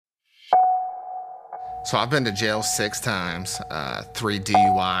So I've been to jail 6 times, 3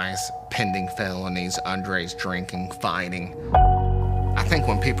 DUIs, pending felonies, underage drinking, fighting. I think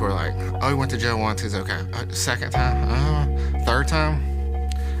when people are like, oh, he went to jail once, he's okay. Second time? Third time?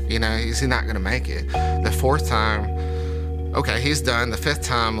 You know, he's not gonna make it. The 4th time, okay, he's done. The 5th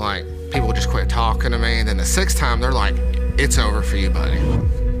time, like, people just quit talking to me. And then the 6th time, they're like, it's over for you, buddy.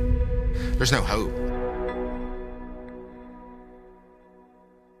 There's no hope.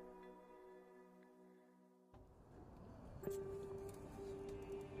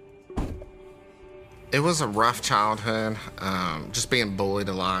 It was a rough childhood, just being bullied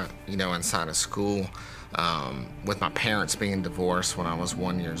a lot, you know, inside of school. With my parents being divorced when I was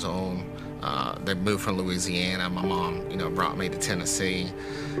 1 year old. They moved from Louisiana. My mom, you know, brought me to Tennessee.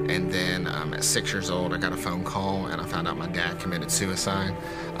 And then at 6 years old, I got a phone call and I found out my dad committed suicide.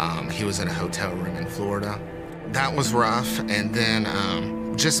 He was in a hotel room in Florida. That was rough. And then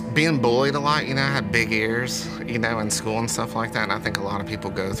just being bullied a lot, you know, I had big ears, you know, in school and stuff like that. And I think a lot of people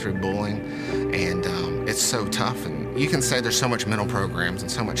go through bullying, and it's so tough. And you can say there's so much mental programs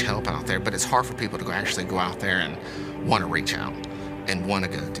and so much help out there, but it's hard for people to actually go out there and want to reach out and want to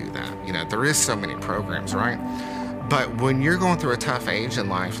go do that. You know, there is so many programs, right? But when you're going through a tough age in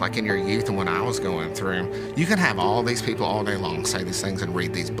life, like in your youth and when I was going through, you can have all these people all day long say these things and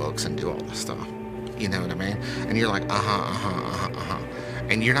read these books and do all this stuff. You know what I mean? And you're like,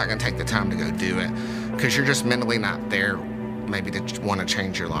 and you're not gonna take the time to go do it because you're just mentally not there maybe to want to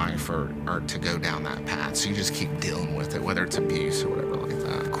change your life or to go down that path. So you just keep dealing with it, whether it's abuse or whatever like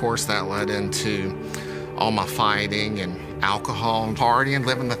that. Of course, that led into all my fighting and alcohol and partying,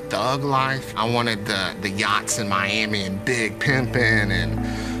 living the thug life. I wanted the yachts in Miami and big pimping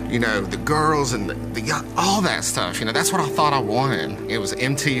and, you know, the girls and the yacht, all that stuff. You know, that's what I thought I wanted. It was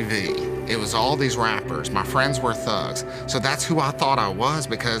MTV. It was all these rappers. My friends were thugs. So that's who I thought I was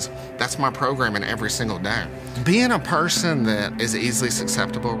because that's my programming every single day. Being a person that is easily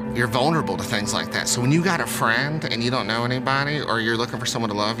susceptible, you're vulnerable to things like that. So when you got a friend and you don't know anybody, or you're looking for someone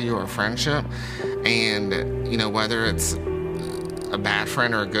to love you or a friendship, and, you know, whether it's a bad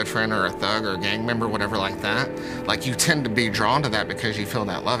friend or a good friend or a thug or a gang member, whatever like that, like you tend to be drawn to that because you feel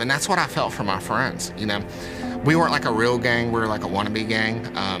that love. And that's what I felt from my friends, you know. We weren't like a real gang, we were like a wannabe gang,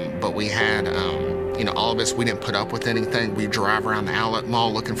 but we had, you know, all of us, we didn't put up with anything. We drive around the outlet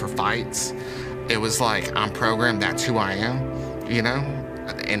mall looking for fights. It was like, I'm programmed, that's who I am, you know?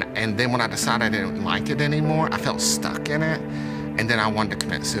 And then when I decided I didn't like it anymore, I felt stuck in it, and then I wanted to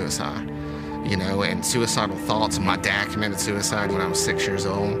commit suicide, you know, and suicidal thoughts. My dad committed suicide when I was 6 years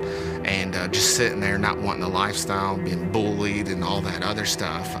old, and just sitting there not wanting the lifestyle, being bullied and all that other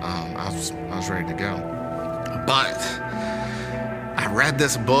stuff, I was ready to go. But I read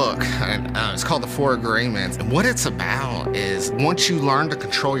this book, and it's called The 4 Agreements. And what it's about is once you learn to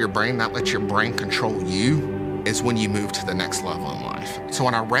control your brain, not let your brain control you, is when you move to the next level in life. So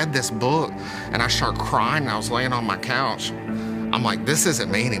when I read this book and I started crying and I was laying on my couch, I'm like, this isn't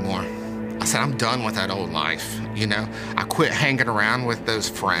me anymore. I said, I'm done with that old life, you know? I quit hanging around with those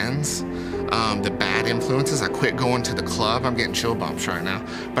friends, the bad influences. I quit going to the club. I'm getting chill bumps right now.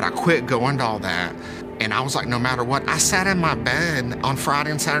 But I quit going to all that. And I was like, no matter what, I sat in my bed on Friday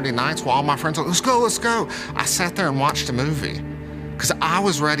and Saturday nights while all my friends were like, let's go. I sat there and watched a movie because I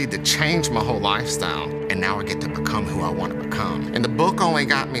was ready to change my whole lifestyle. And now I get to become who I want to become. And the book only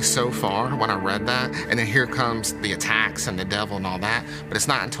got me so far when I read that. And then here comes the attacks and the devil and all that. But it's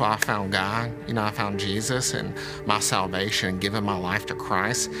not until I found God, you know, I found Jesus and my salvation and giving my life to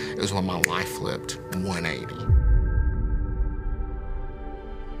Christ, it was when my life flipped 180.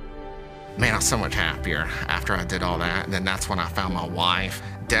 Man, I was so much happier after I did all that. And then that's when I found my wife.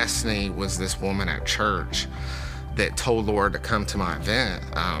 Destiny was this woman at church that told Lord to come to my event.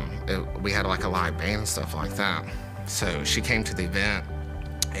 We had like a live band and stuff like that. So she came to the event,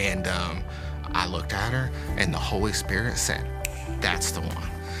 and I looked at her, and the Holy Spirit said, that's the one.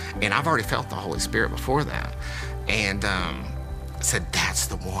 And I've already felt the Holy Spirit before that. And said, that's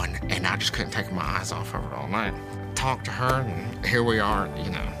the one. And I just couldn't take my eyes off of her all night. Talked to her, and here we are, you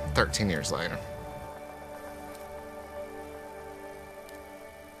know, 13 years later.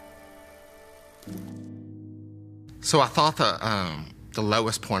 So I thought the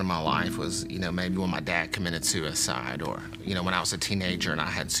lowest point of my life was, you know, maybe when my dad committed suicide, or, you know, when I was a teenager and I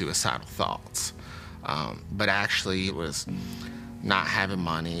had suicidal thoughts. But actually it was not having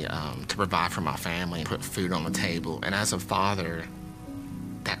money to provide for my family and put food on the table. And as a father,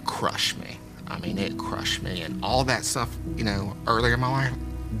 that crushed me. I mean, it crushed me. And all that stuff, you know, earlier in my life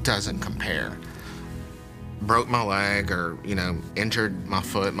doesn't compare. Broke my leg, or, you know, injured my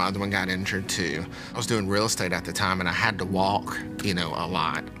foot. My other one got injured too. I was doing real estate at the time, and I had to walk, you know, a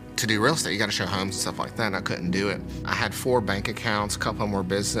lot to do real estate, you got to show homes and stuff like that, and I couldn't do it. I had 4 bank accounts, a couple of them were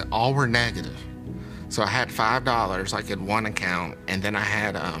business, all were negative. So I had $5 like in one account, and then I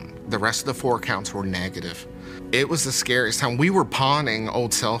had the rest of the 4 accounts were negative. It was the scariest time. We were pawning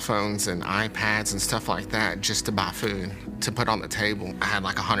old cell phones and iPads and stuff like that just to buy food to put on the table. I had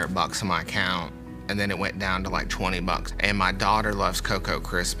like $100 in my account, and then it went down to like $20. And my daughter loves Cocoa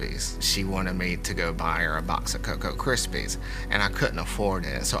Krispies. She wanted me to go buy her a box of Cocoa Krispies, and I couldn't afford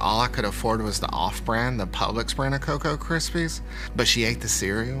it. So all I could afford was the off-brand, the Publix brand of Cocoa Krispies. But she ate the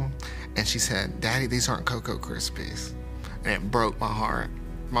cereal, and she said, "Daddy, these aren't Cocoa Krispies." And it broke my heart.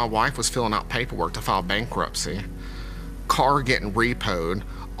 My wife was filling out paperwork to file bankruptcy, car getting repoed,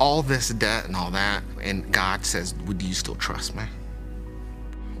 all this debt and all that. And God says, "Would you still trust me?"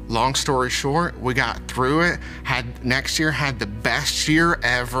 Long story short, we got through it. Next year had the best year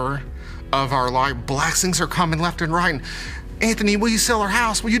ever of our life. Blessings are coming left and right. And, "Anthony, will you sell our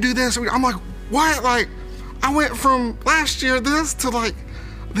house? Will you do this?" I'm like, what? Like, I went from last year this to like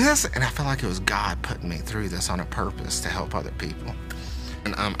this, and I felt like it was God putting me through this on a purpose to help other people.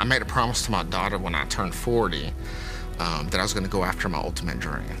 And I made a promise to my daughter when I turned 40 that I was going to go after my ultimate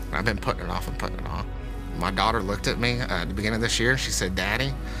dream. I've been putting it off and putting it off. My daughter looked at me at the beginning of this year. She said,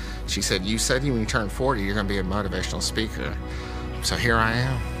 "Daddy," she said, "you said when you turn 40, you're going to be a motivational speaker." So here I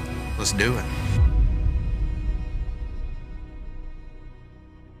am. Let's do it.